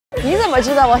你怎么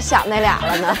知道我想那俩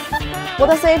了呢？我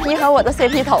的 CP 和我的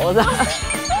CP 头子。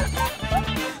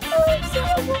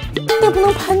那不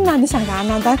能喷呐！你想啥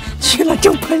呢？咱去了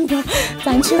正喷着，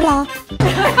咱去了。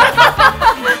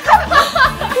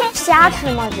瞎吃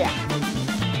吗，姐？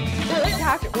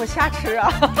瞎吃，我瞎吃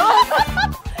啊。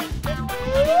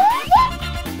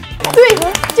对，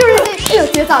就是这。哎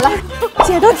呦，姐早了，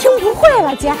姐都听不会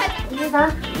了，姐。那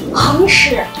咱横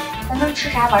吃，咱能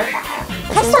吃啥玩啥呀？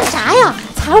还算啥呀？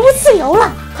财务自由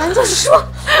了，咱就是说，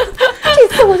这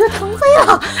次我就腾飞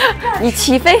了。你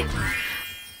起飞。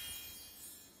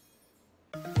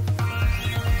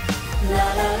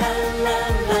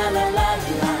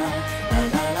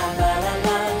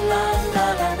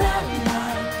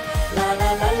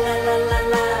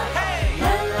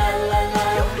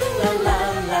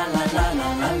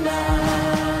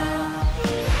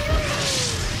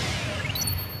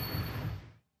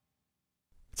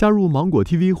加入芒果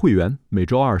TV 会员，每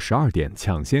周二12点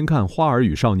抢先看《花儿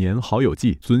与少年好友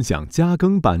记》，尊享加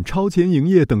更版、超前营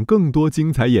业等更多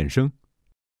精彩衍生。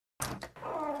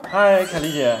嗨，凯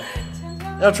丽姐，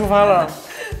要出发了。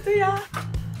对呀。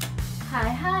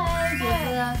嗨，姐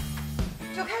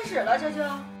夫，就开始了，这就。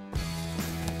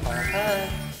嗨。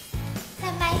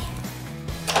再麦。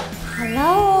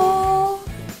Hello，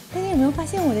 大家有没有发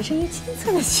现我的声音清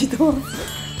脆了许多？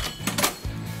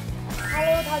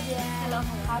 Hello， 涛姐。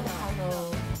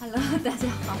Hello， 大家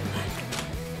好。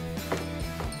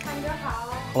看着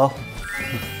好。Hello。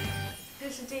这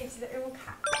是这一期的任务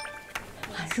卡。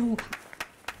任务卡。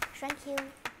Thank you。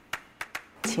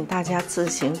请大家自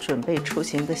行准备出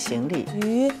行的行李，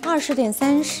于20点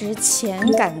30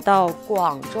前赶到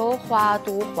广州花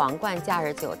都皇冠假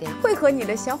日酒店，会和你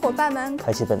的小伙伴们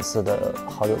开启本次的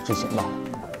好友之行吧。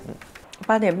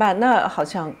8点半，那好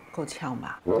像够呛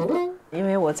吧？因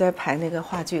为我在排那个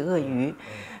话剧《鳄鱼》，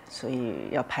所以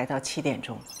要排到7点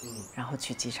钟，然后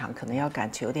去机场，可能要赶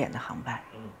9点的航班。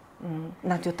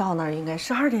那就到那儿应该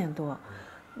12点多，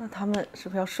那他们是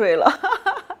不是要睡了？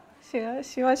行啊，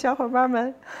希望小伙伴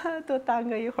们多耽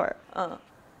搁一会儿。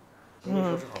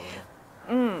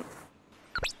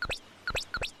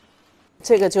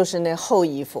这个就是那厚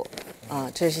衣服，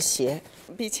这是鞋。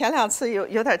比前2次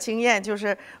有点经验，就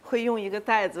是会用一个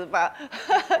袋子把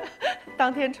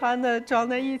当天穿的装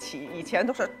在一起。以前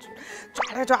都是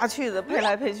抓来抓去的，配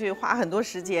来配去，花很多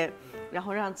时间，然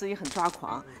后让自己很抓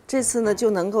狂。这次呢就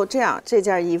能够这样，这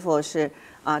件衣服是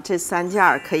这3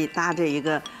件可以搭着一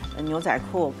个牛仔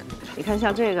裤。你看，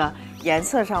像这个颜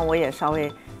色上我也稍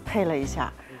微配了一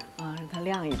下，让它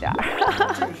亮一点。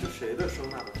这个是谁的收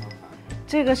纳的方法？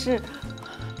这个是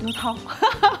刘涛。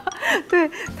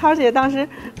对，涛姐当时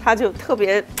她就特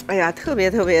别，特别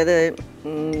的，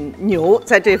牛，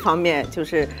在这方面就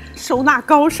是收纳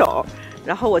高手。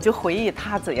然后我就回忆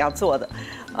她怎样做的，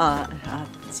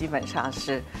基本上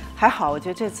是还好。我觉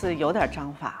得这次有点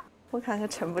章法，我看看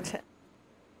沉不沉。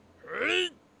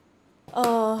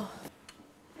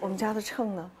我们家的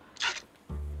秤呢？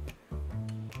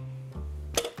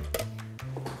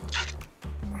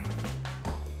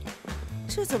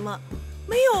这怎么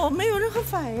没有任何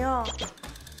反应？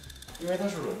因为它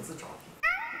是轮子着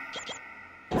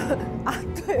地。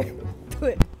对，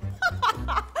对，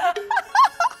它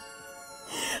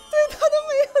都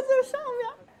没有在上面。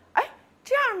哎，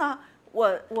这样呢，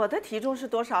我的体重是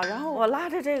多少？然后我拉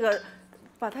着这个，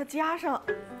把它加上。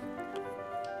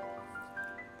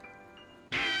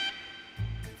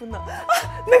不能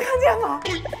没看见吗？不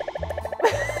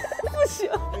行，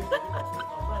我不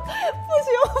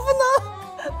能，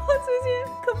我最近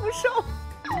可不瘦。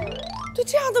对，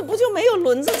这样的不就没有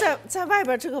轮子在外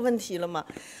边这个问题了吗？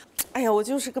哎呀，我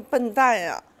就是个笨蛋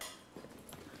呀。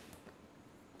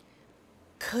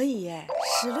可以耶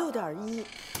，16.1。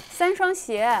3双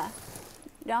鞋，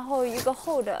然后一个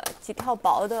厚的，几条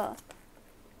薄的，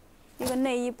一个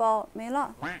内衣包没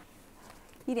了，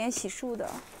一点洗漱的。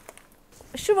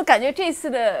是不是感觉这次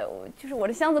的就是我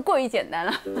的箱子过于简单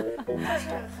了？但是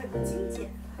很精简。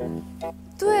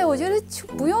对，我觉得就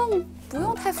不用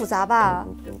太复杂吧，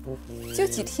就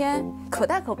几天，可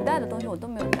带可不带的东西我都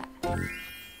没有带。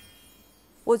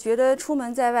我觉得出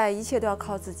门在外一切都要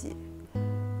靠自己，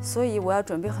所以我要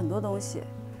准备很多东西，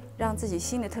让自己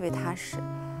心里特别踏实，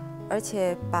而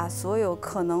且把所有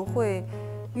可能会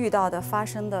遇到的、发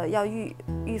生的、要预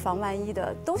防万一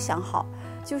的都想好。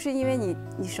就是因为你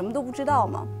什么都不知道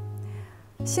嘛。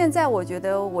现在我觉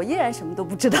得我依然什么都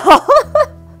不知道，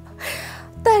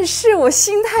但是我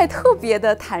心态特别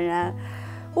的坦然，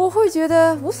我会觉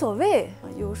得无所谓，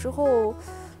有时候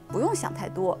不用想太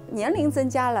多。年龄增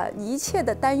加了，你一切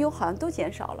的担忧好像都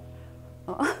减少了。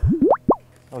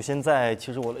我现在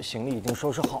其实我的行李已经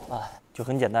收拾好了，就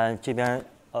很简单，这边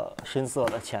深色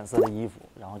的、浅色的衣服，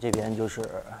然后这边就是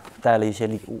带了一些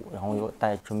礼物，然后又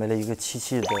准备了一个漆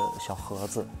器的小盒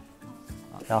子，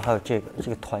然后还有这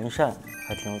个团扇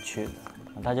还挺有趣的，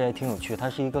大家也挺有趣，它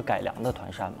是一个改良的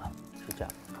团扇嘛，是这样，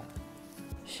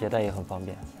携带也很方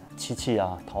便，漆器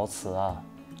啊、陶瓷啊、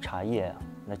茶叶啊，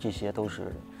那这些都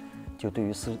是就对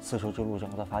于丝绸之路整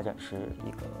个的发展是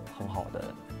一个很好的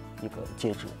一个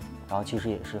介质。然后其实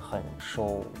也是很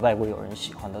受外国友人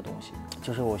喜欢的东西，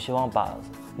就是我希望把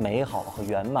美好和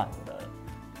圆满的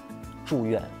祝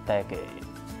愿带给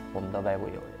我们的外国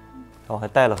友人。然后还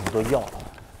带了很多药，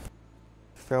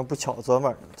非常不巧，昨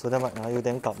天晚上有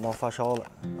点感冒发烧了，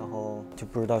然后就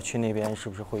不知道去那边是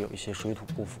不是会有一些水土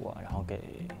不服啊，然后给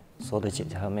所有的姐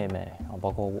姐和妹妹，然后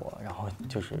包括我，然后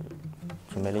就是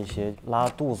准备了一些拉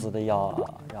肚子的药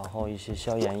啊，然后一些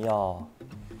消炎药。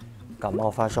感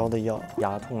冒发烧的药、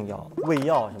牙痛药、胃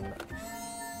药什么的，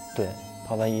对，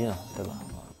怕万一呢，对吧？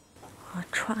我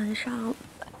穿上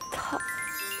套，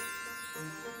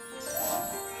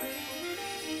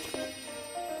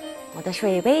我的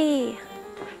水杯，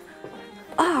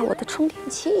啊，我的充电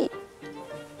器。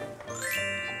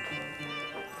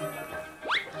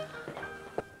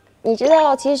你知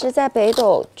道，其实，在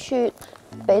去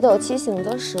北斗骑行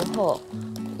的时候。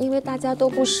因为大家都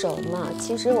不熟嘛，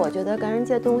其实我觉得跟人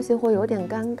借东西会有点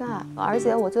尴尬，而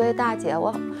且我作为大姐，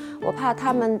我怕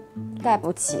他们带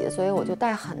不起，所以我就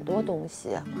带很多东西。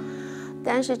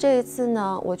但是这一次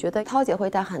呢，我觉得涛姐会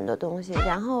带很多东西，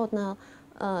然后呢，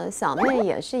小妹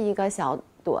也是一个小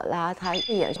朵拉，她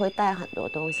也会带很多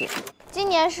东西。今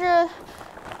年是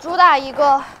主打一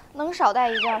个能少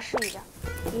带一件是一件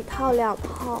，1套、2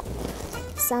套、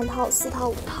3套、4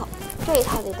套、5套，这一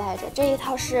套得带着，这一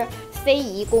套是。非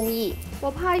遗工艺，我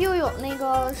怕又有那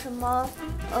个什么，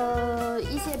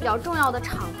一些比较重要的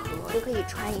场合，就可以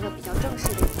穿一个比较正式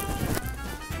的衣服。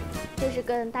这是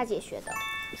跟大姐学的。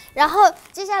然后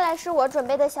接下来是我准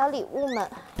备的小礼物们，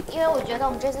因为我觉得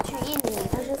我们这次去印尼，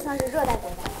它是算是热带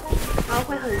国家，然后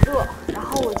会很热，然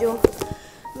后我就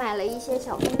买了一些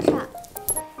小风扇。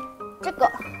这个，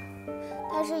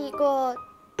它是一个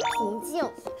铜镜，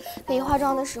可以化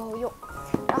妆的时候用。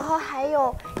然后还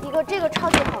有一个，这个超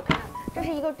级好看。这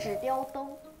是一个指标灯，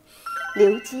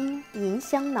鎏金银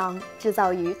香囊，制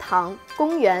造于唐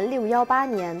公元618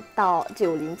年到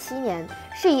907年，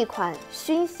是一款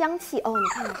熏香器哦。你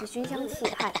看，是熏香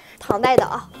器，嗨，唐代的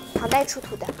啊，唐代出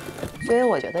土的。所以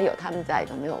我觉得有他们在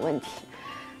就没有问题。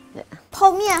对，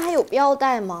泡面还有必要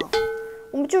带吗？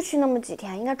我们就去那么几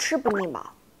天，应该吃不腻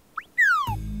吧？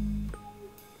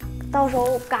到时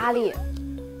候咖喱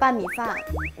拌米饭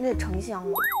那得成箱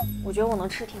了，我觉得我能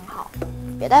吃挺好。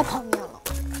别带泡面了，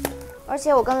而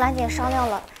且我跟兰姐商量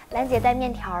了，兰姐带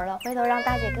面条了，回头让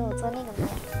大姐给我做那个面，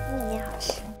那个面好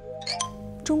吃。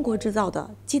中国制造的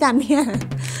鸡蛋面，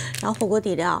然后火锅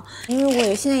底料，因为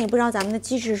我现在也不知道咱们的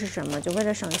机制是什么，就为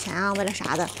了省钱啊，为了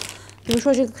啥的，比如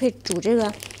说这个可以煮这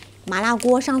个麻辣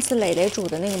锅，上次蕾蕾煮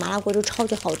的那个麻辣锅就超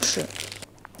级好吃。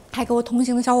还给我同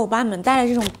行的小伙伴们带了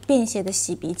这种便携的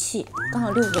洗鼻器，刚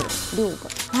好6个，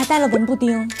我还带了文布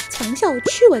丁，强效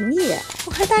驱蚊液，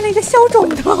我还带了一个消肿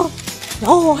的，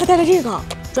然后我还带了这个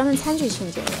专门餐具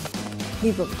清洁的，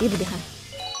厉不厉害？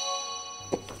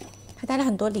还带了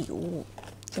很多礼物，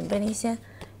准备了一些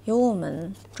有我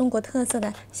们中国特色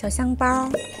的小香包，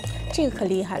这个可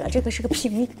厉害了，这个是个皮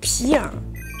影，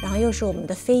然后又是我们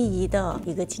的非遗的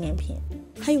一个纪念品，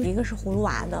还有一个是葫芦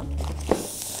娃的。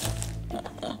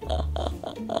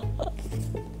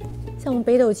像我们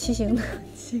北斗骑行的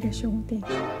7个兄弟。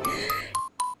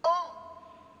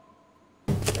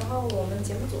然后我们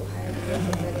节目组还准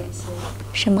备了一些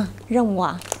什么任务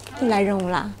啊？又来任务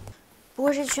啦？不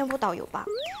会是宣布导游吧？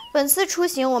本次出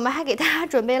行我们还给大家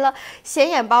准备了显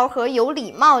眼包和有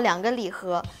礼貌2个礼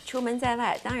盒。出门在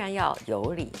外当然要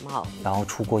有礼貌，然后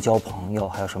出国交朋友，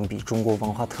还有什么比中国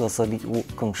文化特色礼物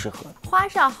更适合？花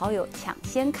上好友抢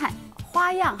先看，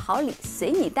花样好礼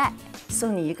随你带。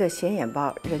送你一个显眼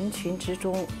包，人群之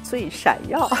中最闪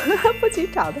耀，不仅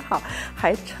长得好，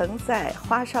还承载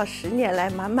花少10年来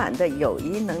满满的友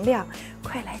谊能量，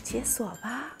快来解锁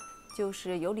吧！就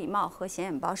是有礼貌和显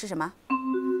眼包是什么？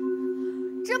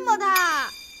这么大，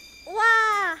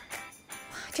哇！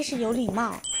这是有礼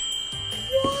貌。哇！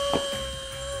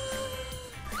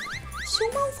熊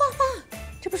猫画画，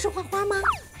这不是画画吗？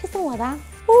这送我的。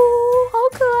哦，好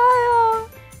可爱啊！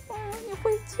你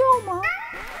会叫吗？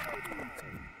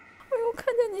哎呦，看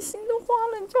见你心都花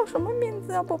了，你叫什么名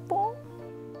字啊，宝宝？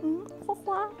花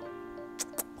花，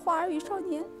花儿与少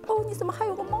年。哦，你怎么还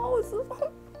有个帽子？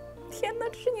天哪，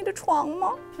这是你的床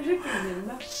吗？这是给您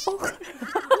的。哦，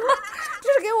这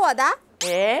是给我的。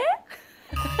哎，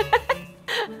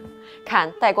看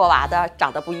带过娃的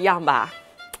长得不一样吧？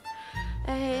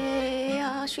哎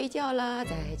呀，睡觉了，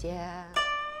再见。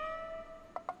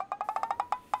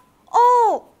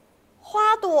哦，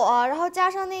花朵，然后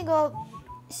加上那个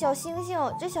小星星，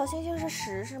这小星星是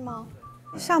10是吗？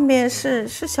上面是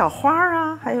小花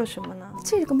啊，还有什么呢？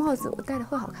这个帽子我戴着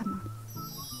会好看吗？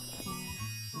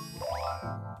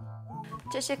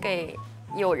这是给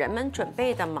友人们准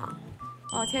备的嘛？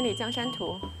哦，千里江山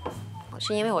图，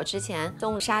是因为我之前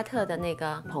送沙特的那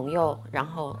个朋友，然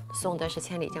后送的是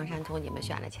千里江山图，你们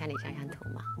选了千里江山图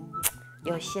吗？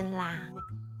有心啦。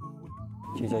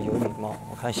这叫有礼貌。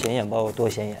我看显眼包有多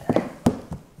显眼。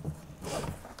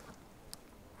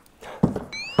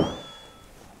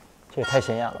这也太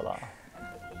显眼了吧！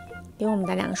有我们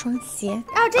的2个双鞋，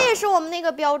然后这也是我们那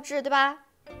个标志，对吧？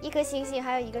一颗星星，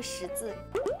还有一个10字，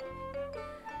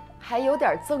还有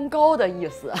点增高的意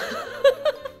思。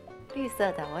绿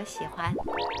色的我喜欢，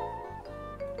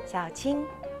小青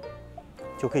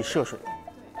就可以涉水，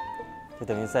就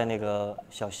等于在那个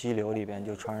小溪流里边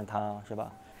就穿着它，是吧？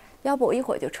要不我一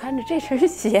会儿就穿着这身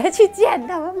鞋去见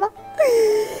他们吧，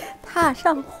踏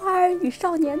上花儿与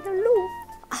少年的路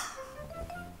啊，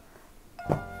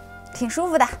挺舒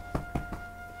服的。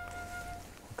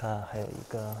我看还有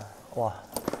一个，哇，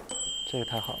这个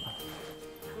太好了。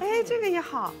哎，这个也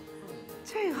好，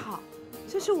这个好，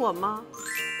这是我吗？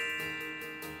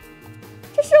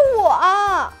这是我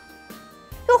啊！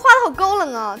这个画的好高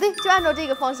冷啊！对，就按照这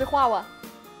个方式画我。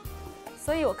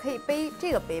所以我可以背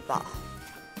这个背包，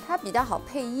它比较好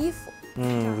配衣服。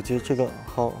我觉得这个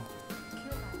好。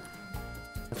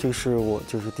这个是我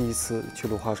就是第一次去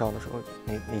录花上的时候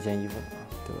那件衣服嘛，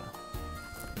对吧？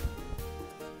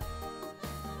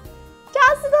扎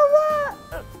死他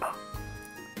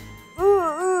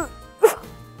吧！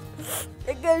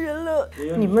太感人了！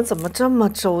你们怎么这么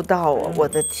周到啊！我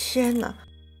的天哪！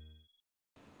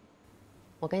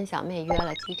我跟小妹约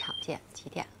了机场见，几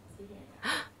点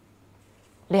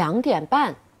？2点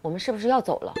半，我们是不是要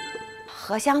走了？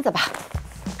合箱子吧。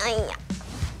哎呀，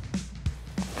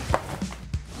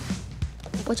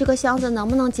我这个箱子能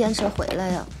不能坚持回来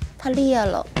呀？它裂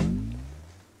了。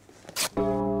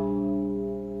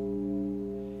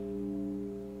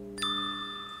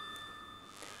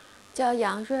叫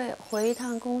杨瑞回一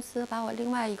趟公司，把我另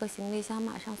外一个行李箱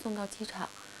马上送到机场。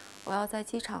我要在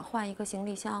机场换一个行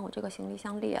李箱，我这个行李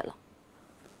箱裂了。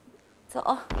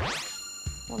走，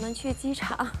我们去机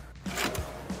场。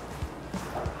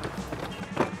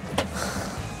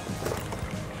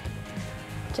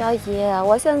赵姨，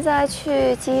我现在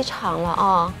去机场了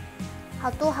啊。好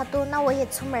多好多，那我也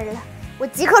出门了，我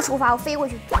即刻出发，我飞过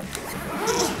去。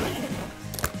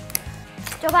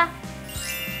走吧。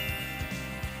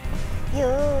哟，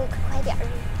快点儿！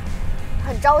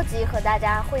很着急和大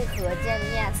家会合见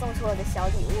面，送出我的小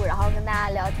礼物，然后跟大家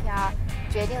聊天，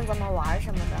决定怎么玩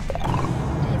什么的。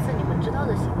这一次你们知道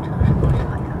的行程是多少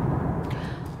呀？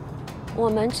我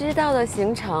们知道的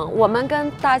行程，我们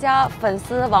跟大家粉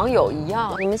丝网友一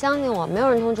样，你们相信我，没有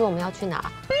人通知我们要去哪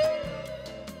儿。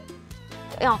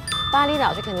要巴厘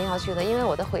岛是肯定要去的，因为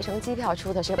我的回程机票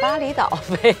出的是巴厘岛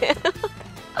飞，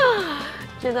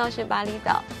知道是巴厘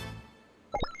岛。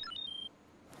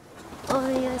哎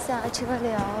呀，下车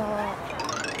了。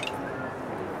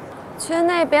去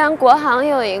那边国航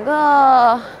有一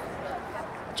个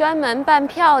专门办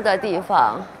票的地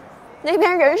方，那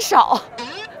边人少，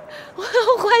我要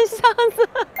换箱子，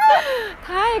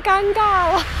太尴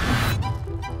尬了。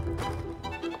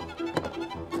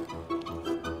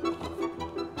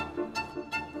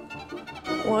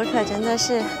我可真的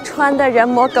是穿的人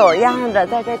模狗样的，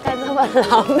在这干那么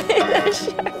狼狈的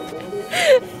事儿。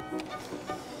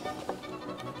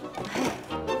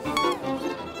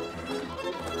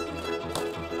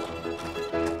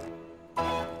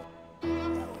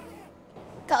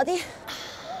搞定，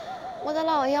我的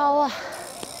老腰啊！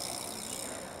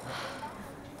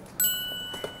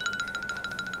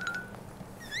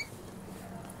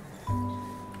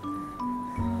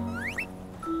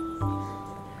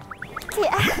姐，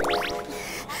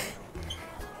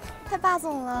太霸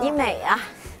总了！你美呀！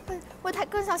我太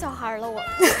更像小孩了，我。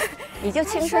你就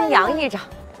青春洋溢着，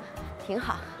挺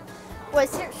好。我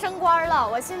升官了，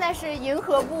我现在是银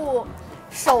河部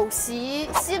首席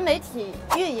新媒体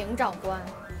运营长官。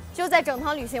就在整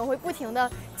趟旅行，我会不停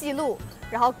的记录，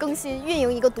然后更新运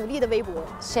营一个独立的微博。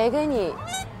谁给你？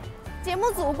节目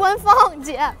组官方，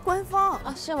姐，官方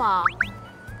啊？是吗？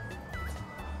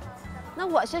那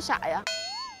我是啥呀？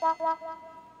哇！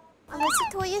我去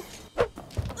拖音。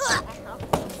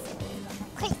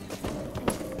嘿，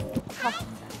好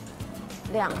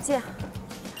，2件。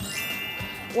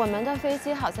我们的飞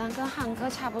机好像跟汉哥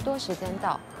差不多时间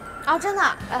到。啊，真的？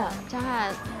张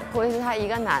翰不会是他一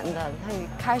个男的，他一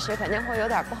开始肯定会有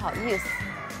点不好意思。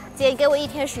姐，你给我1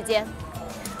天时间，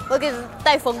我给他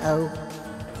带风，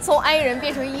从 I 人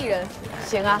变成 E 人。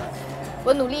行啊，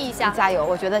我努力一下，加油！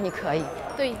我觉得你可以。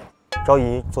对。昭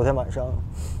仪昨天晚上，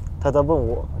他在问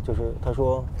我，就是他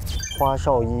说，花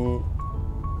少一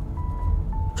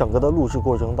整个的录制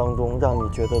过程当中，让你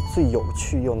觉得最有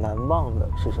趣又难忘的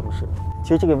是什么事？其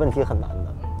实这个问题很难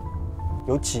的，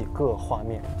有几个画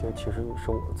面，就其实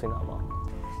是我最难忘的。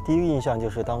第一个印象就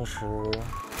是当时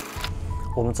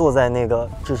我们坐在那个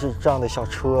就是这样的小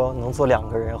车，能坐2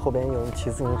个人，后边有人骑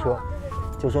自行车，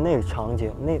就是那个场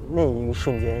景，那一个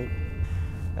瞬间。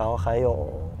然后还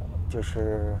有就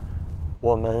是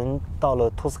我们到了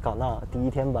托斯卡纳第1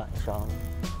天晚上，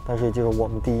但是就是我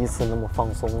们第一次那么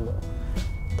放松的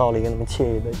到了一个那么惬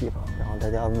意的地方，然后大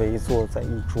家围坐在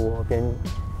一桌边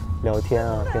聊天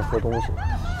啊边喝东西。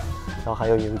然后还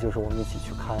有一个就是我们一起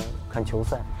去看球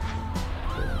赛。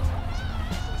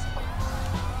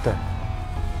对。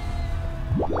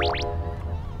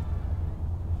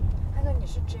那个你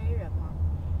是 J 人吗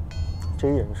 ？J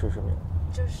人是什么呀？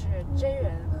就是 J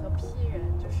人和 P 人，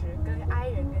就是跟 I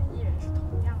人跟 E 人是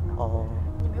同样的。哦。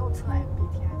你没有测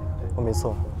MBTI 对不对？我没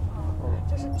测。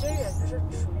就是 J 人就是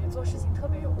属于做事情特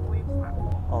别有规划。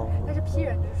哦。但是 P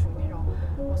人就是属于那种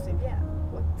我随便，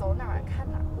我走哪儿看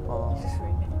哪儿。哦。你是属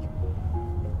于哪一种？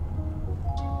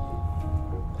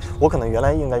我可能原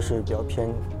来应该是比较偏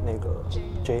那个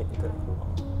J 对。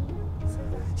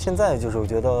现在就是我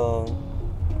觉得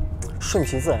顺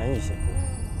其自然一些。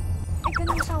跟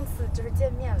他们上次就是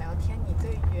见面聊天，你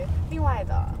对于另外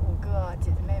的5个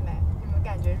姐姐妹妹，你们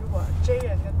感觉如果 J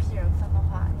人跟 P 人分的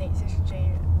话，哪些是 J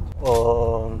人？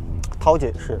涛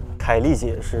姐是，凯丽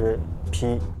姐是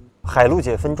P， 海璐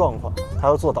姐分状况，她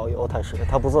要做导游她是，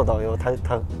她不做导游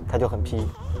她就很 P。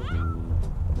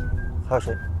还有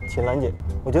谁？秦岚姐，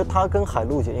我觉得她跟海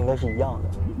璐姐应该是一样的，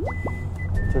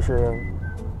就是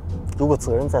如果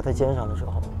责任在她肩上的时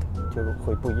候，就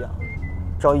会不一样。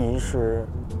昭仪是。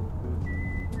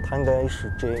他应该是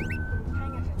J， 他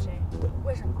应该是 J， 对，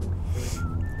为什么？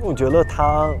我觉得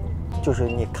他就是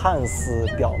你看似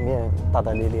表面大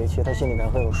大咧咧，其实他心里面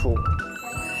很有数。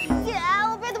姐，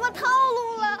我被他们套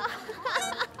路了。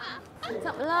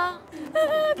怎么了？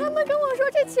他们跟我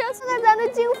说这钱算在咱的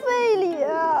经费里。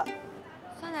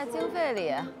算在经费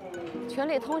里？群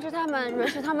里通知他们，允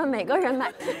许他们每个人买。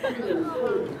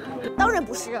当然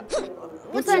不是。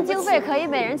不算经费，可以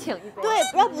每人请一杯。对，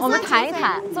不要不算。我们谈一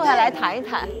谈，坐下来谈一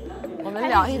谈，我们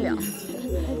聊一聊，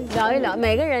聊一聊，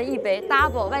每个人一杯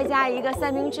double， 外加一个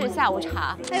3明治下午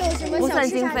茶。还有什么不算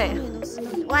经费？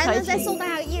我还能再送大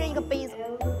家1人1个杯子。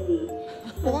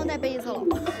我忘带杯子了。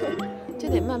这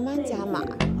得慢慢加码。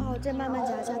哦，这慢慢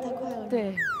加太快了。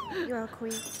对，有点亏。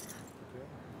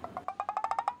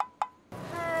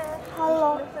嗨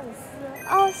 ，Hello。粉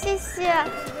丝。哦，谢谢。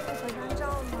可以跟你合张照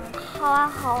吗？好啊，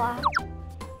好啊。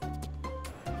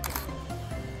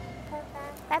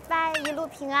拜拜，一路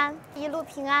平安，一路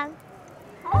平安，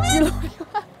一路平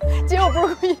安。姐，我不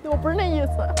是故意的，我不是那意思。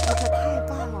你可太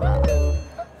棒了！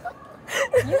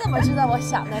你怎么知道我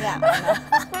想那俩呢？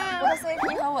我的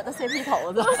CP 和我的 CP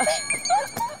头子。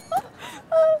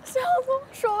笑死我！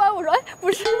说完我说，哎，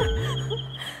不是。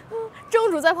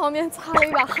正主在旁边擦了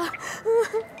一把汗。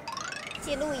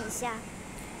记录一下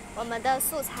我们的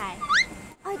素材。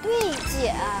哎，对，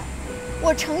姐，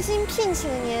我诚心聘请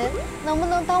您，能不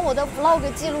能当我的 vlog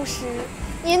记录师？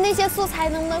您那些素材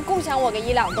能不能共享我个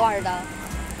1、2段的？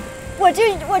我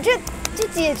这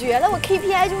解决了，我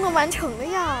KPI 就能完成了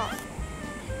呀！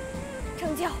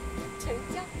成交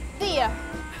，deal，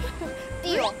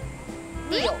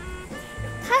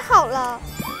太好了！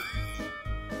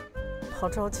好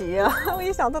着急呀！我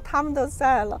一想到他们都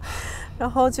在了，然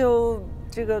后就。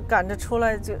这个赶着出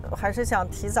来就还是想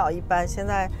提早1班，现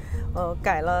在，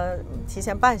改了提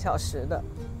前半小时的。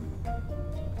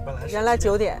原来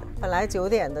9点，本来9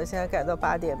点的，现在改到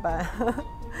8点半，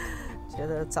觉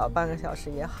得早半个小时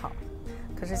也好。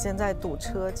可是现在堵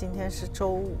车，今天是周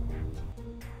五。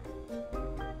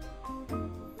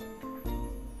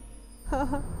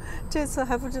这次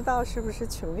还不知道是不是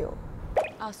穷游。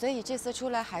啊，所以这次出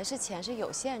来还是钱是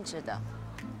有限制的，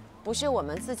不是我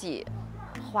们自己。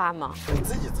花吗？你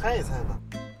自己猜一猜吧。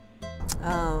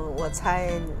我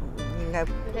猜应该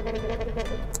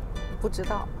不知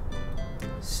道，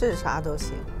是啥都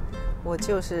行。我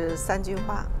就是3句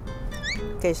话：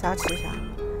给啥吃啥，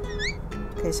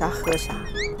给啥喝啥，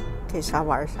给啥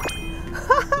玩啥，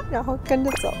然后跟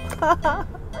着走。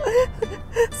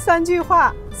3句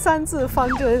话，3字方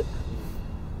针。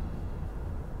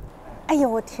哎呦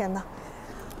我天哪！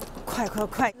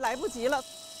快，来不及了！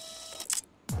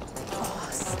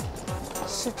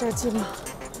是这儿近吗？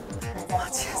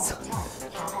往前走。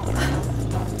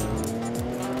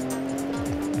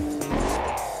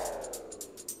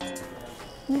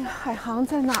那个海航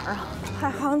在哪儿啊？海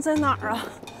航在哪儿啊？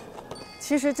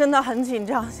其实真的很紧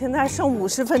张，现在剩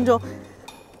50分钟。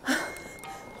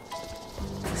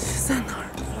是在哪儿？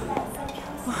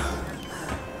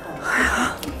海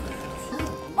航！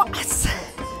哇塞！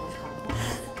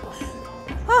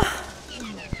啊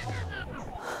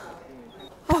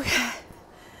 ！OK，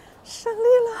 胜利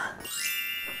了！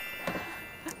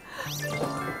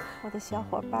我的小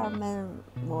伙伴们，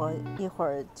我一会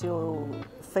儿就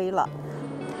飞了。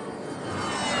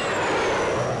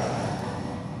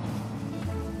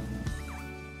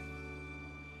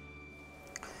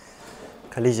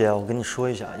凯丽姐，我跟你说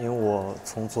一下，因为我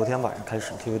从昨天晚上开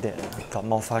始就有点感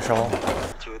冒发烧，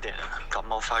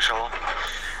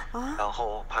然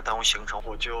后怕耽误行程，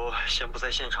我就先不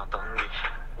在现场等你，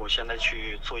我现在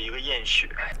去做一个验血。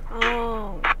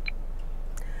哦，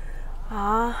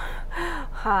啊，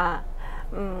哈，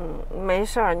没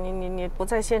事儿，你不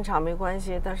在现场没关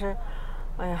系，但是，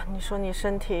哎呀，你说你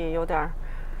身体有点儿，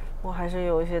我还是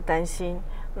有一些担心，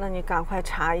那你赶快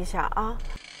查一下啊。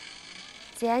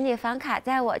姐，你房卡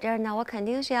在我这儿呢，我肯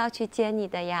定是要去接你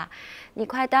的呀。你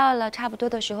快到了，差不多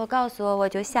的时候告诉我，我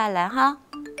就下来哈。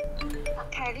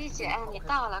凯丽姐，你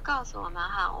到了，告诉我们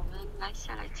哈，我们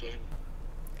下来接你。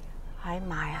哎呀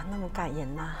妈呀，那么感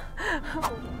人呐！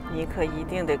你可一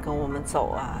定得跟我们走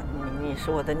啊！你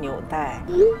是我的纽带。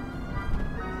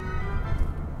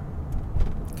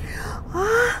啊！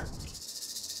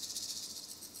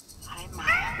哎呀妈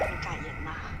呀，那么感人呐！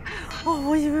哦，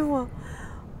我以为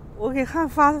我给汉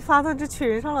发到这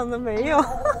群上了呢，没有。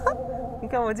你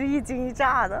看我这一惊一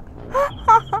乍的，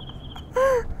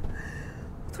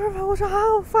突然我说啊，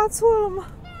我发错了吗？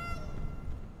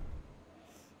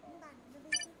你把您的微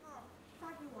信号发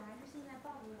给我，还是现在报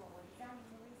给我？我加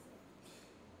您的微信。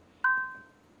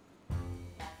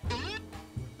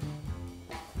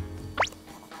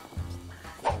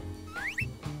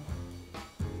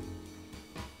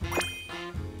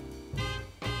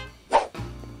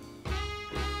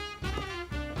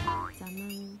咱们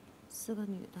4个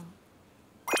女的，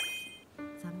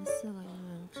咱们4个一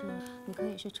人制，你可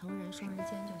以是成人双人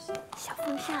间就行。小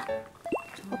风扇，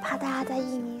我怕大家在意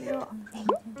你热。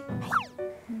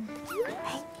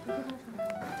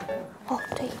哦，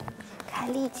对，凯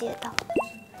丽姐的。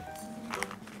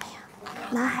哎呀，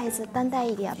男孩子担待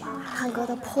一点吧，汉哥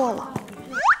的破了。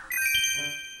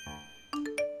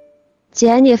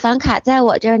姐，你房卡在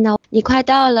我这儿呢，你快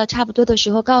到了，差不多的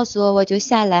时候告诉我，我就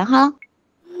下来哈。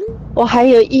我还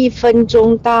有1分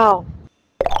钟到。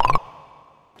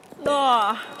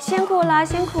乐，辛苦了，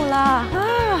辛苦了啊！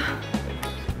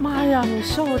妈呀，你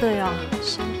瘦的呀！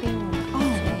生病了，所以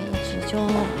一直就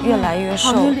越来越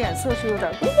瘦。你脸色是有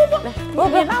点……不，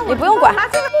你不用管，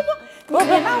不，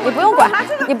你不用管，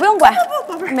你不用管，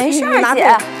没事儿，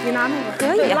姐，你拿那个，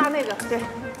可以拉那个，对。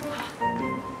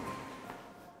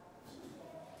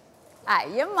哎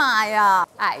呀妈呀！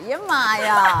哎呀妈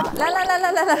呀！来！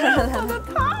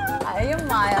哎呀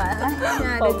妈呀！来，亲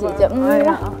爱的姐姐，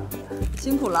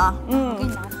辛苦了。我给你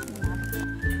拿。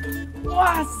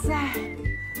哇塞！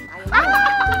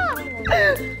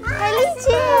凯丽姐，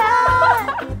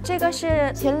这个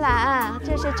是秦岚，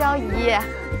这是昭仪。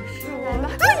是我们。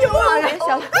哎呦妈呀！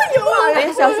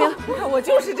哎，小心！你看我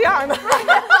就是这样的，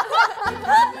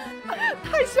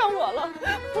太像我了。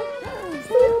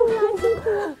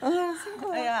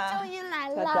哎呀，终于来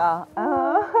小了，昭，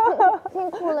辛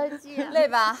苦了姐。累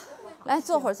吧？来，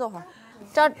坐会儿。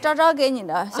昭给你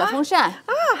的小风扇。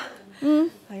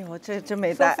哎呦，我这真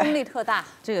没说带。风力特大，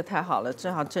这个太好了，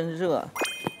正好真热。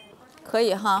可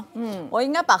以哈。我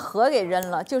应该把盒给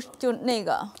扔了，就那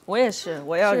个。我也是，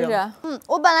我要是扔。不是？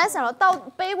我本来想着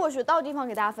背过去到地方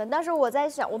给大家分，但是我在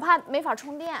想，我怕没法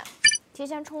充电，提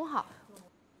前充好。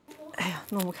哎呀，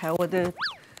弄不开我的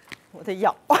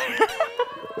咬。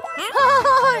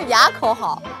牙口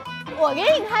好。我给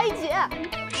你开姐。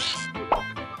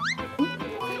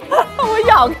我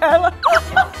咬开了。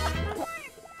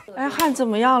哎，汉怎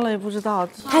么样了也不知道。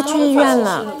他去医院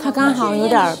了，他刚好有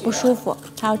点不舒服，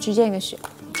他要去验个血。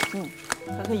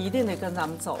他可一定得跟咱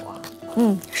们走啊。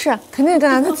是肯定跟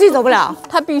他自己走不了。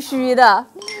他必须的，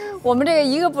我们这个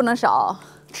一个不能少。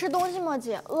吃东西吗，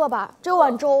姐？饿吧？这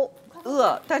碗粥。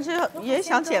饿，但是也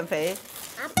想减肥。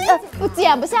我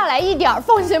减不下来一点儿，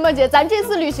放心吧，姐，咱这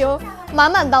次旅行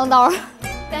满满当当。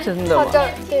真的吗？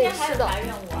对，是的。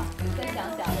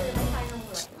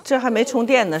这还没充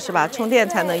电呢，是吧？充电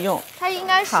才能用。它应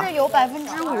该是有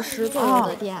50%左右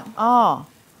的电。哦。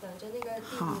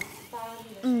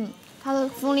嗯，它的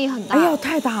风力很大。哎呀，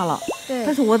太大了。对，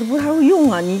但是我都不太会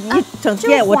用啊，你整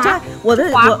电我粘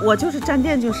我就是沾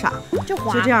电就傻，就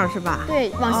这样是吧？对，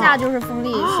往下就是风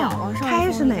力小，往上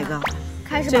开是哪个？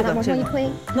开是把它往上一推。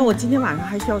那我今天晚上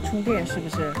还需要充电是不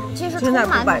是？其实充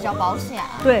满比较保险。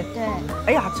对对。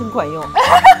哎呀，真管用，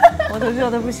我都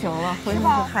热得不行了，回去就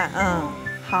看。嗯，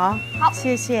好，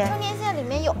谢谢。充电线里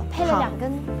面有配了2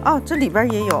根。哦，这里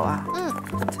边也有啊。嗯，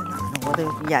在哪呢？我得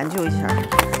研究一下。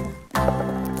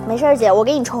没事，姐，我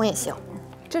给你充也行。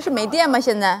这是没电吗？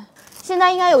现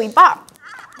在应该有一半。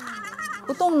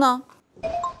不动呢？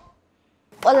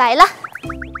我来了。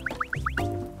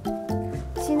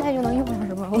现在就能用上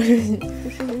是吧？我就是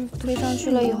推上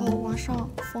去了以后往上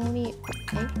风力，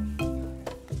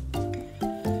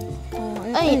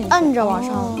摁着往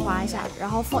上滑一下，然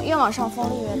后越往上风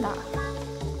力越大，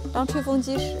当吹风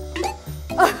机使。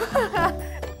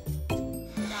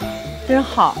真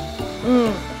好，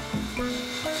嗯，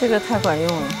这个太管用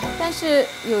了。但是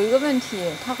有一个问题，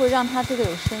它会让它这个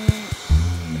有声音。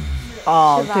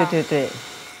哦，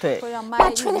对。会让麦。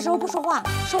那吹的时候不说话，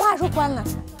说话的时候关了，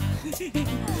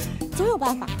总有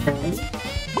办法。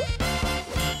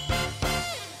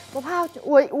我怕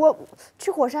我去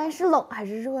火山是冷还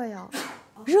是热呀？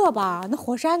热吧？那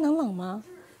火山能冷吗？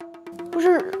不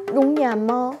是熔岩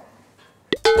吗？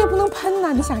那不能喷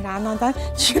呐！你想啥呢？咱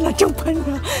去了正喷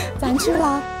着，咱去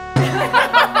了。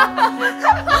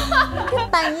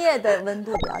半夜的温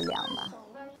度比较凉吧。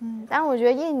嗯，但是我觉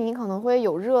得印尼可能会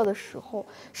有热的时候，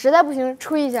实在不行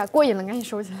吹一下，过瘾了赶紧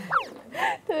收起来。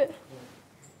对。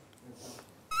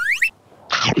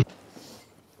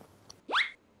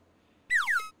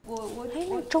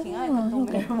我钟挺爱跟东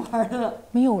北人玩的。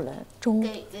没有了，钟。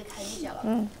给凯丽姐了。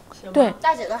嗯，对。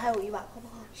大姐的还有一碗，喝不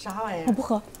喝？啥玩意儿？我不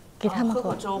喝，给他们喝。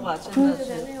喝口粥吧，真的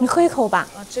是。你喝一口吧。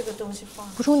啊，这个东西放。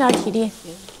补充点体力。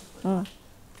嗯。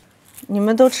你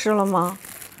们都吃了吗？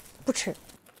不吃。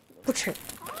不吃。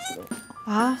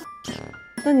啊？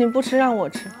那你不吃让我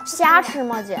吃？瞎吃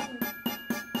吗，姐？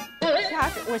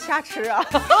我瞎吃啊！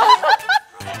他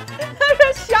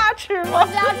说瞎吃吗？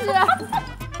瞎吃。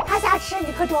他瞎吃，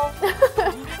你喝粥。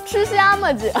吃虾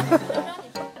吗，姐？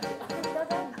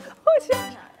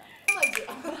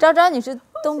昭昭，你是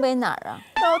东北哪儿啊？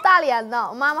我大连的，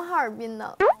我妈妈哈尔滨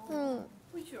的。嗯。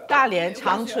大连、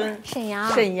长春、沈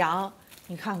阳，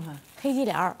你看看黑吉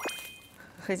辽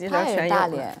全有。大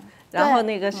连。然后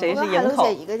那个谁是营口？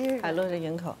海陆是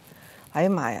营口。哎呀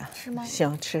妈呀！是吗？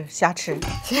行，瞎吃。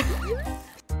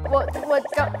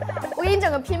我给你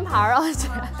整个拼盘啊，姐。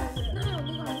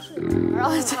然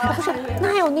后姐不是，那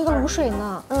还有那个卤水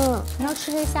呢。嗯，你要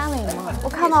吃这虾尾吗？我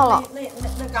看到了。那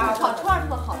嘎炒串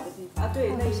特好的地方啊，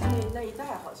对，那一带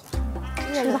好像。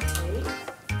吃吧。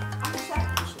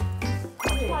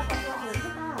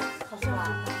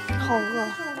好饿。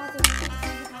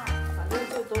反正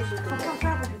就都是。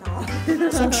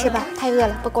先吃吧，太饿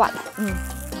了，不管了。嗯，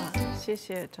谢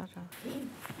谢昭昭。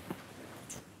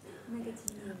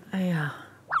哎呀，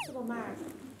是不妹儿？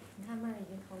你看妹儿已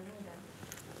经投入的。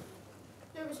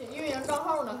对不起，运营账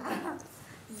号呢？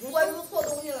关注错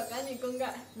东西了，赶紧更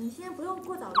改。你现在不用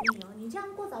过早运营，你这样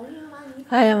过早运营完，你。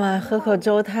哎呀妈呀，喝口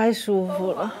粥太舒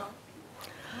服了，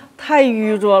太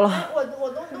愚拙了。我都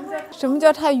会。什么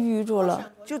叫太愚拙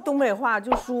了？就东北话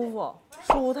就舒服，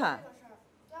舒坦。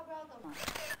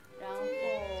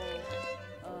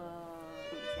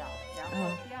然后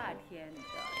第二天的就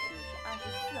是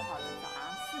24号的早上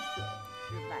4水，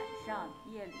是晚上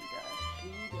夜里的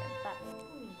11点半。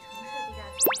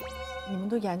你们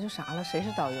都研究啥了？谁是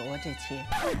导游啊？这期？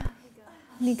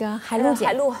那个海陆姐。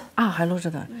海陆知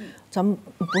道。咱们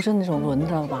不是那种轮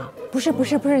子吧？不是，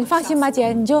你放心吧，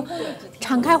姐，你就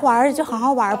敞开玩，就好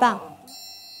好玩吧。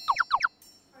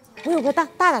我有个大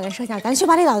胆的设想，咱去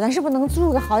巴厘岛，咱是不是能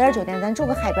住个好点酒店？咱住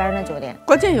个海边的酒店。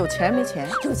关键有钱没钱？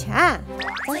有钱。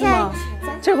是吗？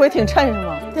这回挺趁是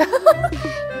吗？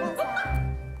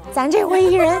咱这回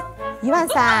一人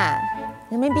13000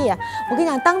人民币，我跟你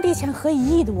讲，当地钱合1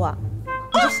亿多。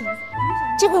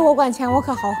这回我管钱，我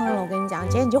可豪横了。我跟你讲，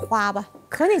姐你就花吧，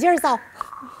可你劲儿造。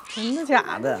真的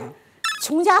假的？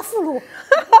穷家富路。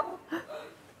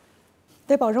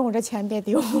得保证我这钱别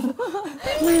丢。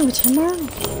妈呀，我钱包呢？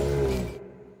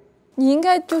你应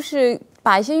该就是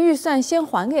把一些预算先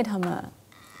还给他们。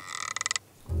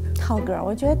涛哥，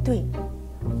我觉得对，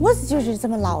我就是这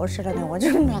么老实的呢，我就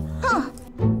是那。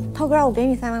涛哥，我给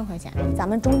你3万块钱，咱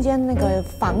们中间那个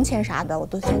房钱啥的，我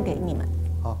都先给你们。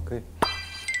好，可以。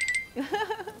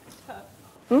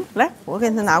嗯，来，我给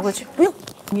他拿过去。不用，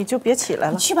你就别起来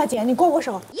了。你去吧，姐，你过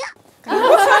手。是不是？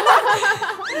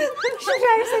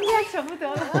瞬间舍不得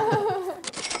了。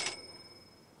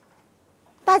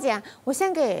大姐，我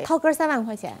先给涛哥3万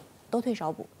块钱，都退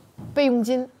少补，备用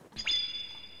金。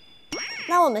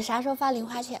那我们啥时候发零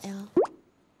花钱呀？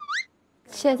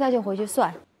现在就回去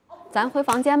算，咱回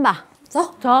房间吧。走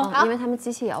走，因为他们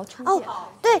机器也要充电。哦，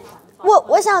对，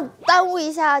我想耽误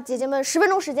一下姐姐们10分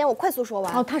钟时间，我快速说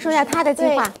完。哦，他说一下他的计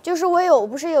划，就是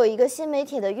不是有一个新媒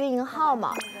体的运营号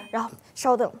嘛？然后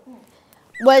稍等，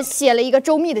我写了一个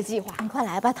周密的计划。你快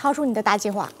来吧，掏出你的大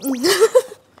计划。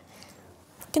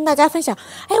跟大家分享。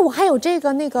哎，我还有这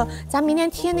个咱明天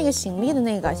贴那个行李的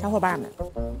那个，小伙伴们，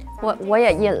我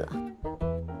也印了。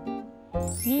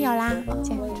你也有啦，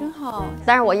姐，真好。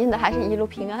但是我印的还是一路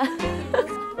平安。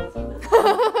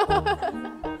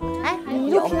哎，一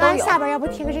路平安下边要不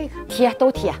贴个这个？贴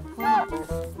都贴。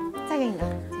再给你个。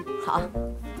好。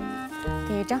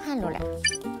给张翰录俩。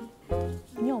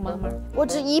你有吗，妹儿？我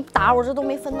这一打，我这都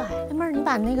没分呢还。哎，妹儿，你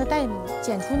把那个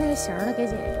剪出那个形的给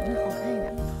姐姐，那好看一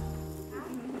点。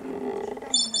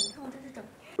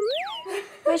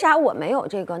为啥我没有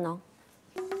这个呢？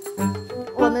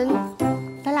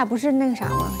咱俩不是那个啥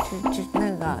吗？只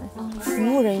那个服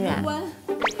务人员，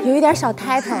有一点小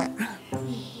title，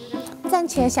 暂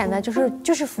且显得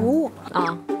就是服务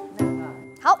啊。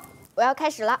好，我要开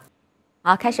始了。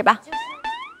好，开始吧。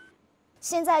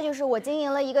现在就是我经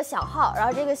营了一个小号，然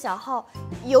后这个小号，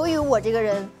由于我这个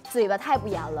人嘴巴太不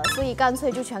严了，所以干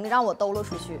脆就全让我兜了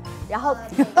出去。然后，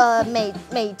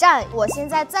每站我现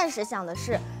在暂时想的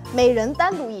是每人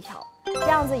单独一条，这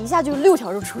样子一下就6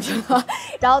条就出去了。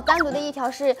然后单独的一条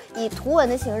是以图文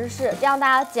的形式是，这样大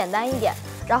家简单一点。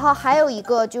然后还有一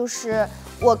个就是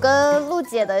我跟陆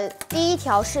姐的第1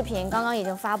条视频刚刚已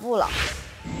经发布了。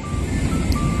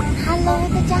Hello，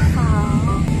 大家好。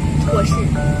我是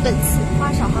本次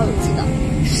花少好友记的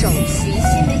首席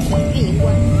新媒体运营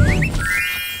官。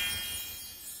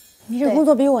你这工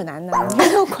作比我难的，你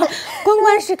这个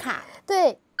关是卡。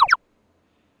对，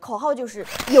口号就是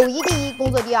友谊第一，工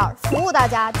作第2，服务大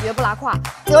家绝不拉胯，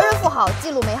责任负好，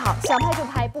记录美好，想拍就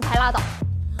拍，不拍拉倒。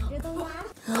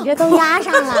你这都压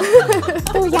上了，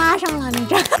都压上了，你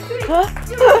这。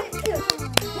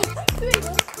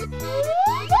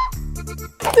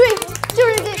对，就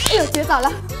是这。哎呦，姐咋了？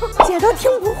姐都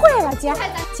听不会了，姐，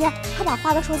她把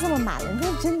话都说这么满了，你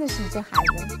说真的是这孩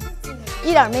子，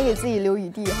一点没给自己留余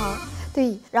地哈。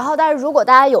对，然后但是如果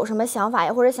大家有什么想法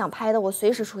呀，或者想拍的，我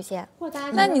随时出现。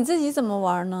那你自己怎么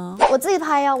玩呢？我自己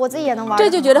拍呀，我自己也能玩。这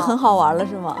就觉得很好玩了，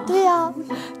是吗？对呀，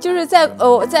就是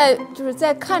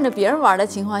在看着别人玩的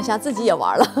情况下，自己也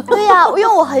玩了。对呀，因为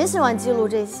我很喜欢记录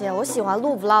这些，我喜欢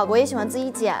录 vlog， 我也喜欢自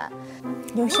己剪。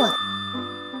优秀。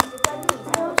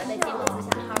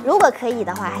如果可以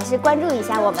的话，还是关注一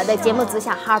下我们的节目组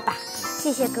小号吧。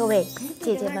谢谢各位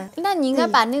姐姐们。那你应该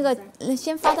把那个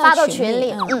先发到群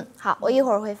里。好，我一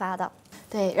会儿会发的。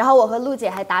对，然后我和陆姐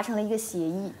还达成了一个协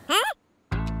议。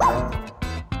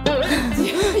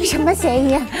什么协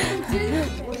议？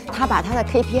他把他的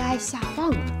KPI 下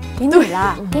放了，给你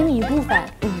了，给你一部分。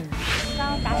刚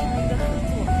刚达成了一个合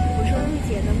作，我说陆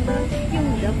姐能不能用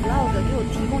你的 vlog 给我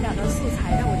提供2段素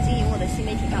材，让我经营我的新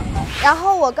媒体账号。然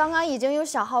后我刚刚已经用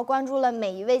小号关注了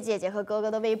每一位姐姐和哥哥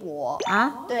的微博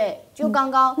啊。对，就刚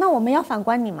刚。那我们要反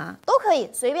观你吗？都可以，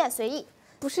随便随意。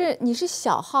不是，你是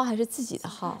小号还是自己的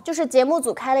号？就是节目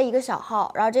组开了一个小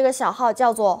号，然后这个小号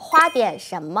叫做花点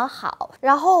什么好。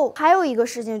然后还有一个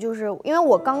事情就是，因为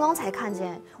我刚刚才看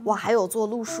见我还有做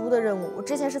录书的任务，我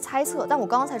之前是猜测，但我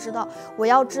刚刚才知道我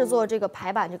要制作这个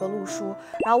排版这个录书。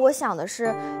然后我想的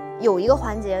是有一个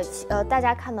环节，大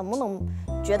家看能不能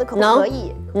觉得可不可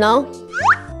以？能。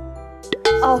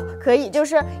哦，可以，就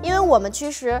是因为我们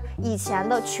其实以前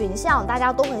的群像大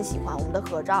家都很喜欢我们的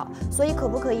合照，所以可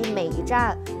不可以每一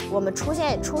站我们出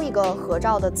一个合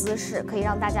照的姿势，可以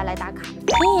让大家来打卡？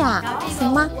可以呀，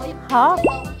行吗？好。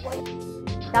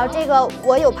然后这个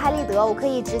我有拍立得，我可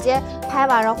以直接拍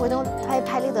完，然后回头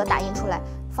拍立得打印出来，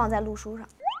放在录书上。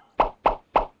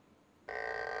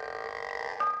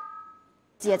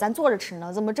姐，咱坐着吃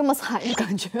呢，怎么这么惨呀？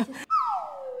感觉。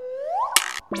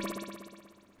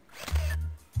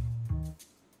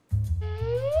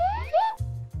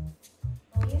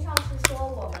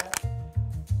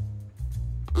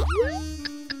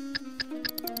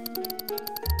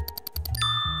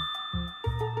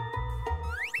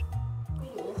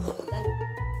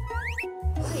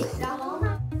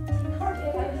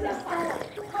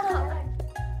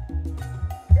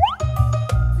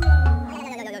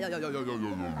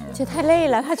姐太累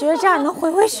了，她觉得这样能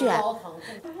回血。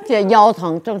姐腰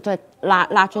疼，正在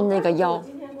拉伸那个腰。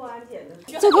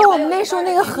就跟我们那时候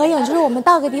那个合影，就是我们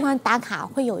到个地方打卡，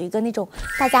会有一个那种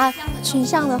大家群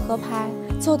像的合拍，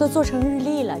最后都做成日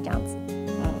历了，这样子。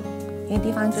一个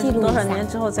地方记录一下。多少年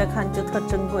之后再看就特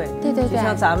珍贵。对对对。就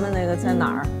像咱们那个在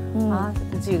哪儿啊？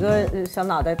几个小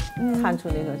脑袋探出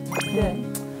那个，对，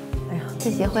哎呀，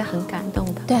这些会很感动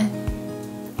的。对，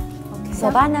走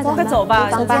吧，那咱们快走吧，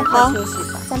回房间好休息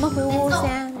吧。咱们回屋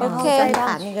先，然后再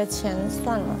把那个钱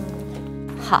算了。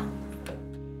好，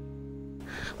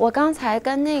我刚才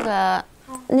跟那个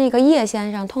叶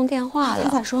先生通电话了，他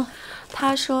咋说？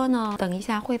他说呢，等一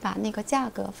下会把那个价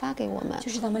格发给我们，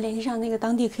就是咱们联系上那个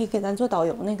当地可以给咱做导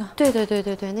游那个。对，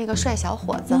那个帅小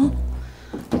伙子。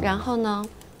然后呢，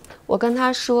我跟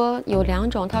他说有2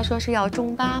种，他说是要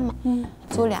中巴嘛，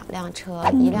租2辆车，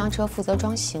一辆车负责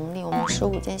装行李，我们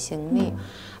15件行李，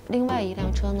另外一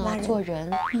辆车呢坐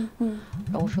人。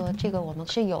我说这个我们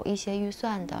是有一些预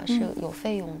算的，是有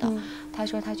费用的。他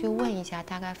说他去问一下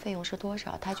大概费用是多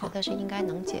少，他觉得是应该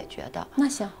能解决的。那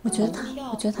行，我觉得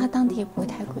他当地也不会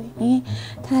太贵，因为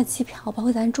他的机票包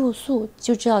括咱住宿，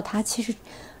就知道他其实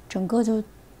整个就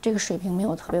这个水平没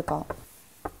有特别高。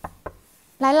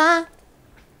来啦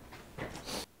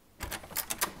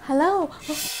 ，Hello，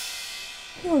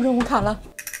 又有任务卡了。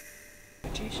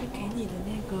这是给你的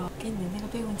那个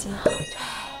备用金。对，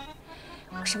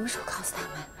我什么时候告诉他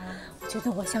们？我觉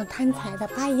得我像贪财的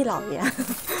八一老爷。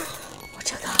我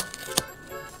这个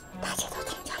大姐都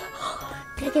听见了，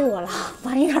别给我了，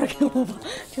晚一点给我吧，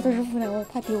这都是不了，我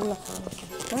怕丢了。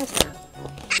多少钱啊？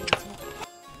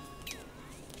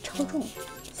超重。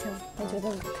行，我觉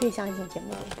得可以相信节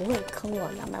目，不会坑我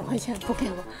200块钱，不给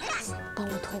我，帮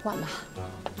我托管吧。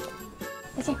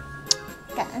再见，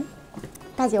感恩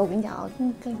大姐。我跟你讲啊，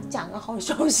跟你讲个好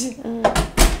消息，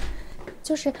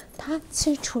就是他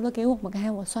其实除了给我们刚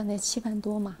才我算的7万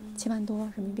多嘛，7万多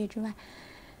人民币之外，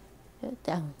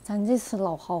咱这次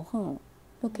老豪横，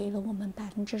又给了我们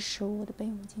15%的备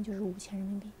用金，就是5000人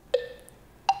民币。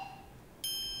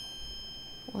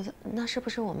那是不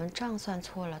是我们账算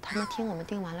错了？他们听我们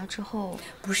定完了之后，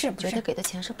不是觉得给的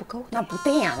钱是不够的。那不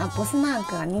对呀，那不是那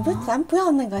个，你不，咱不要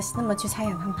那么去猜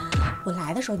想他们。我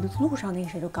来的时候路上那个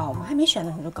谁就告我们，还没选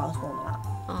的时候就告诉我们了。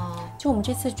就我们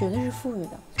这次绝对是富裕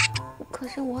的。可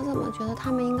是我怎么觉得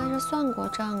他们应该是算过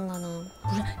账了呢？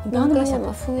不是，你不要那么想，我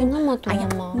们富裕那么多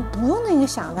吗？你不用那个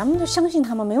想，咱们就相信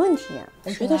他们没问题。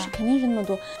我觉得是肯定是那么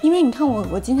多，因为你看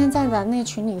我今天在咱那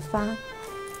群里发。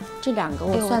这2个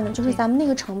我算的就是咱们那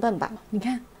个成本吧，你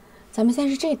看，咱们现在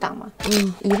是这档嘛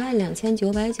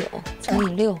，12990乘以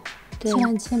6， 7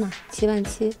万7嘛，7万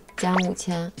7加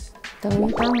5000等于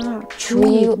8万2，除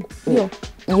以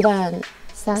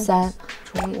613000，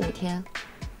除以5天，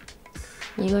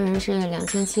一个人是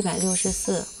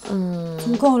2764，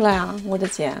足够了呀，我的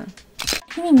姐，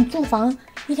因为你住房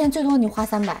1天最多你花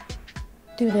300，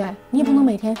对不对？你也不能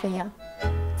每天飞呀，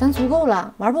咱足够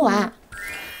了，玩不完。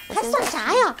还算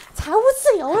啥呀？财务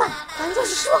自由了，咱就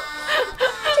是说，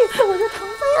这次我就腾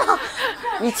飞了，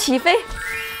你起飞。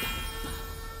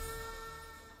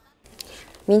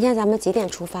明天咱们几点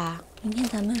出发？明天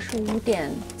咱们是5点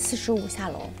45下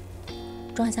楼，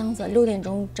装箱子，6点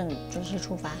钟准时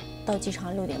出发，到机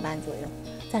场6点半左右，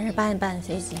咱是8点半的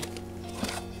飞机。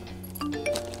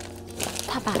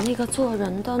他把那个坐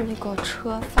人的那个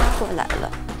车发过来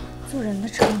了，坐人的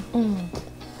车，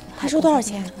他说多少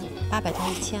钱？800到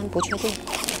1000，不确定。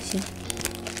行，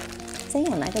真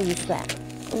有那个预算。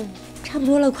差不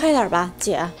多了，快点吧，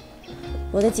姐，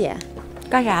我的姐。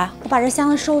干啥？我把这箱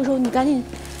子收一收，你赶紧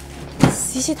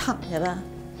洗洗躺下吧。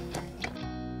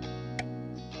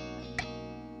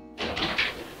你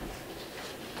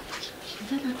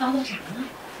在那叨叨啥呢？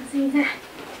我自己在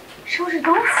收拾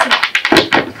东西。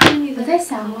我在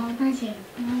想啊，大姐，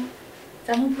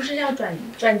咱们不是要转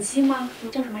机吗？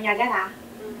叫什么雅加达？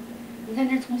你在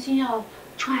那重新要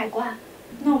出海关，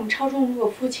那我们超重如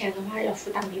果付钱的话，要付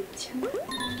当地的钱，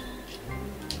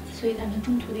所以咱们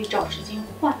中途得找时间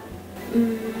换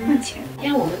钱。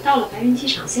因为我们到了白云机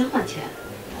场先换钱，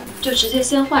就直接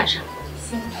先换上。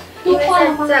行，因为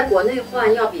在国内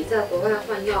换要比在国外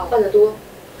换要换得多。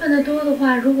换得多的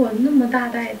话，如果那么大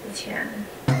袋子钱，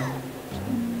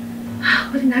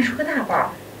我得拿出个大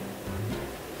包，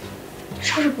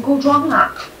是不是不够装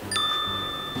啊？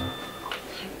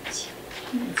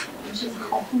我们这次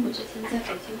豪横，我之前在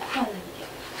北京换了一点，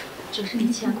这是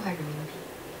1000块人民币。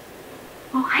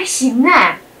哦，还行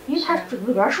哎，因为它整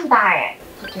个额数大哎。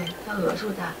对，它额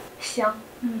数大。行，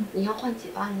你要换几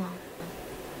万呢？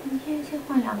明天先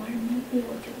换2万人民币，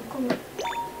我觉得够了。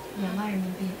 2万人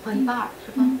民币换1半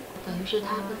是吧？等于是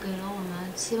他们给了我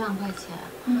们7万块钱。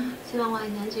7万块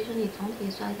钱，其实你总体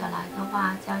算下来的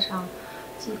话，加上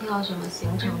机票什么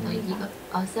行程的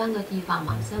3个地方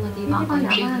嘛，3个地方等于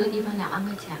是一个地方2万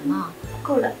块钱嘛。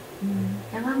够了。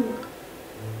2万5。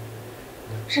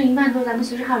剩一万多，咱们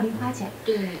随时还有零花钱。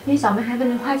对，因为小梅还问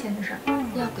零花钱的事儿。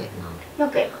要给吗？要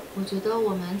给吗？我觉得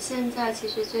我们现在其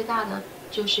实最大的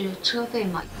就是车费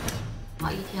嘛。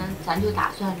一天咱就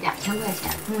打算2000块钱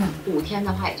，5天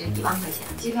的话也就1万块钱，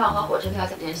机票和火车票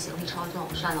加上行李超重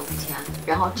算了5000，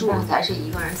然后住咱是一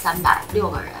个人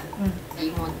300，6个人，一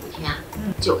共5天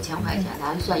，9000块钱，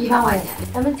咱就算1万块钱。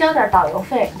咱们交点导游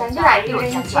费，咱就打一个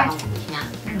人1000，算了5天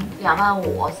，2万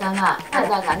5，3万，现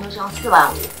在咱就剩4万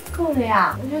5，够了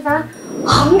呀！我觉得咱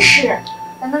横吃，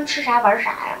咱能吃啥玩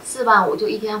啥呀？4万5就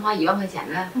一天花1万块钱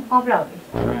呗，花不了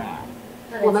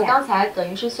我们刚才等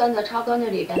于是算的超高那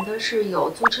里边都是有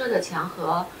租车的钱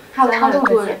和还有超重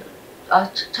的钱，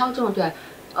超重对，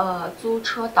租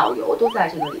车导游都在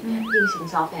这个里面，硬性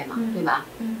消费嘛，对吧？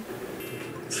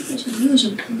世界上没有什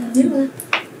么太难，没有了，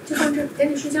就放这儿，赶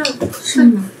紧睡觉了。是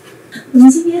吗？我们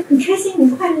今天很开心，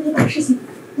很快乐，就把事情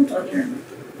都搞定了。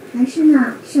还是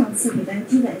那上次给咱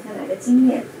积攒下来的经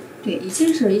验，对，一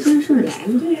件事一件事来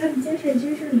嘛。对呀，一件事一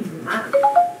件事理嘛。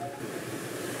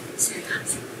先看一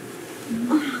下。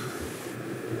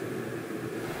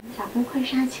小布快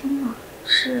杀青了。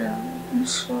是啊，他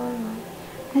说了，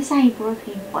他下一波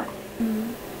可以回来。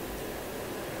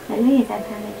蕾蕾也在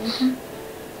排雷对吧？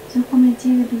就后面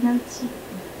接的比较紧。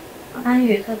安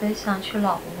宇特别想去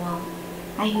老挝。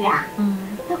安宇啊，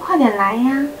那快点来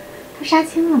呀！他杀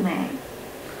青了没？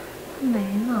他没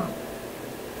呢，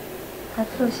他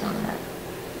特想来。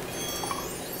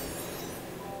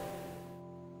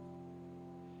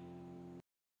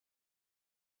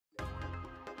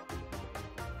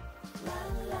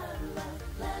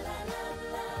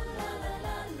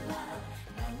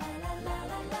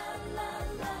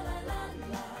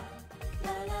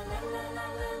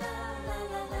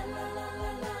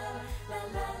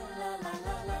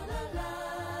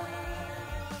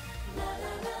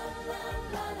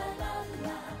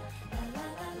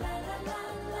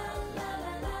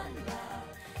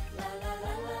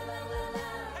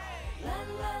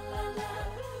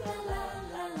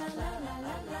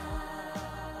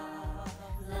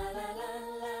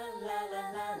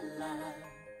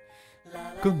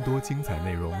更多精彩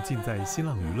内容尽在新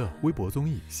浪娱乐微博综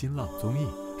艺新浪综艺，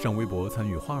上微博参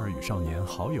与花儿与少年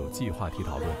好友记话题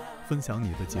讨论，分享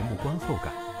你的节目观后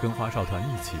感，跟花少团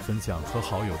一起分享和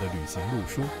好友的旅行路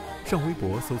书。上微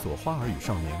博搜索花儿与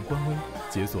少年官微，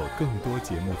解锁更多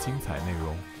节目精彩内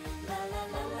容。